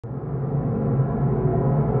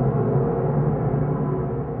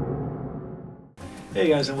Hey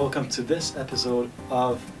guys, and welcome to this episode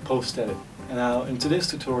of Post Edit. And now in today's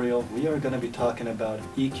tutorial we are going to be talking about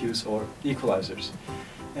EQs or equalizers.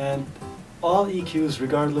 And all EQs,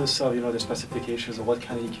 regardless of the specifications of what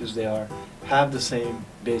kind of EQs they are, have the same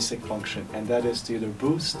basic function, and that is to either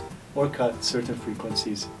boost or cut certain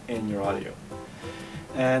frequencies in your audio.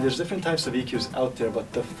 And there's different types of EQs out there,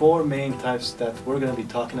 but the four main types that we're going to be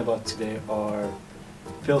talking about today are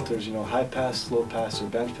filters, high pass, low pass, or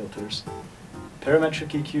band filters, parametric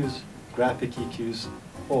EQs, graphic EQs,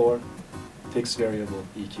 or fixed variable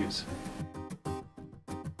EQs.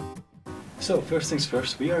 So first things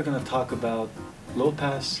first, we are going to talk about low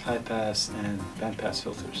pass, high pass, and band pass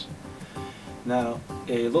filters. Now,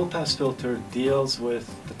 a low pass filter deals with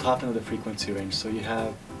the top end of the frequency range, so you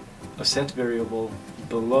have a set variable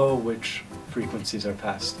below which frequencies are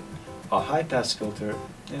passed. A high pass filter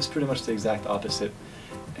is pretty much the exact opposite,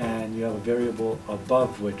 and you have a variable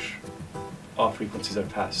above which all frequencies are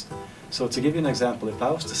passed. So to give you an example, if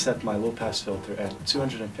I was to set my low pass filter at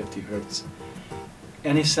 250 Hz,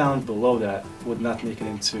 any sound below that would not make it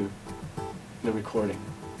into the recording.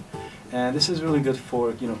 And this is really good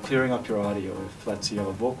for clearing up your audio. If let's say you have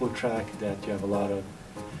a vocal track that you have a lot of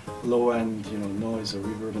low end noise or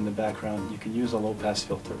reverb in the background, you can use a low pass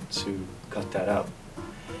filter to cut that out.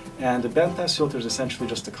 And the band pass filter is essentially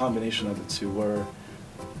just a combination of the two, where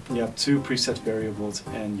you have two preset variables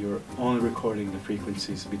and you're only recording the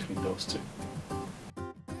frequencies between those two.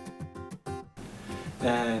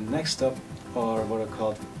 And next up are what are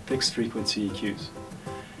called fixed frequency EQs.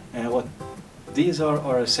 And what these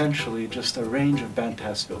are essentially just a range of band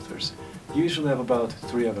pass filters. You usually have about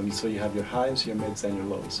 3 of them, so you have your highs, your mids, and your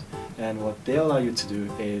lows. And what they allow you to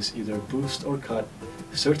do is either boost or cut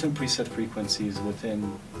certain preset frequencies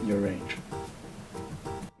within your range.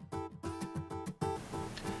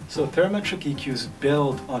 So parametric EQs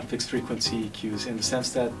build on fixed frequency EQs in the sense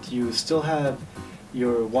that you still have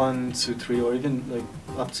your 1, 2, 3, or even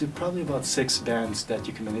up to probably about 6 bands that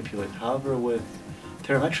you can manipulate. However, with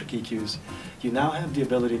parametric EQs, you now have the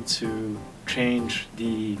ability to change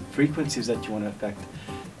the frequencies that you want to affect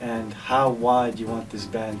and how wide you want this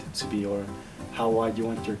band to be, or how wide you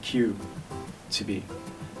want your Q to be.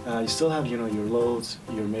 You still have your lows,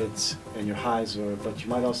 your mids, and your highs, but you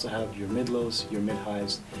might also have your mid-lows, your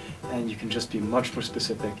mid-highs, and you can just be much more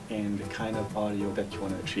specific in the kind of audio that you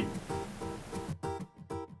want to achieve.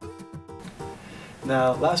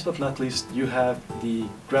 Now, last but not least, you have the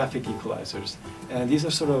graphic equalizers, and these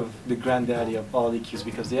are sort of the granddaddy of all EQs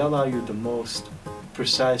because they allow you the most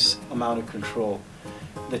precise amount of control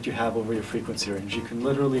that you have over your frequency range. You can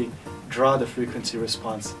literally draw the frequency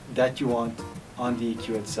response that you want on the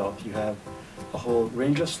EQ itself. You have a whole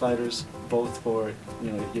range of sliders, both for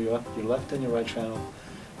your left and your right channel,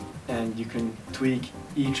 and you can tweak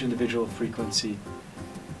each individual frequency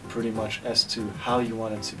pretty much as to how you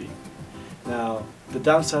want it to be. Now, the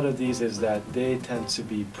downside of these is that they tend to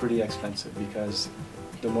be pretty expensive because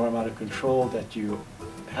the more amount of control that you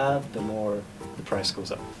have, the more the price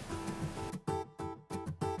goes up.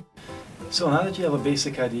 So now that you have a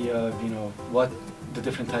basic idea of what the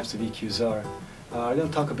different types of EQs are, I'm going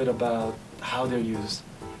to talk a bit about how they're used.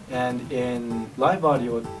 And in live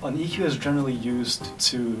audio, an EQ is generally used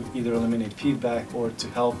to either eliminate feedback or to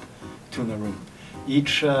help tune the room.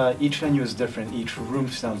 Each venue is different, each room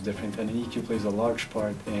sounds different, and an EQ plays a large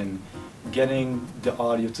part in getting the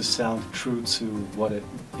audio to sound true to what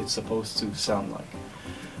it's supposed to sound like.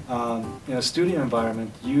 In a studio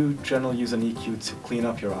environment, you generally use an EQ to clean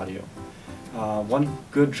up your audio. One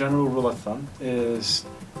good general rule of thumb is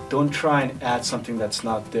don't try and add something that's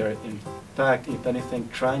not there. In fact, if anything,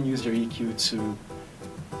 try and use your EQ to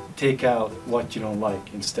take out what you don't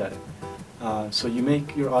like instead. So you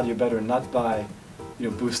make your audio better not by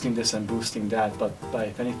boosting this and boosting that, but by,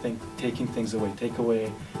 if anything, taking things away.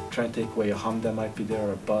 Try and take away a hum that might be there,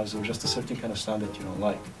 or a buzz, or just a certain kind of sound that you don't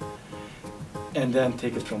like. And then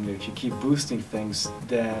take it from there. If you keep boosting things,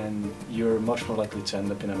 then you're much more likely to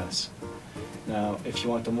end up in a mess. Now, if you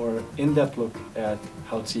want a more in-depth look at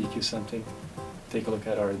how to EQ something, take a look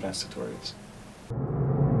at our advanced tutorials.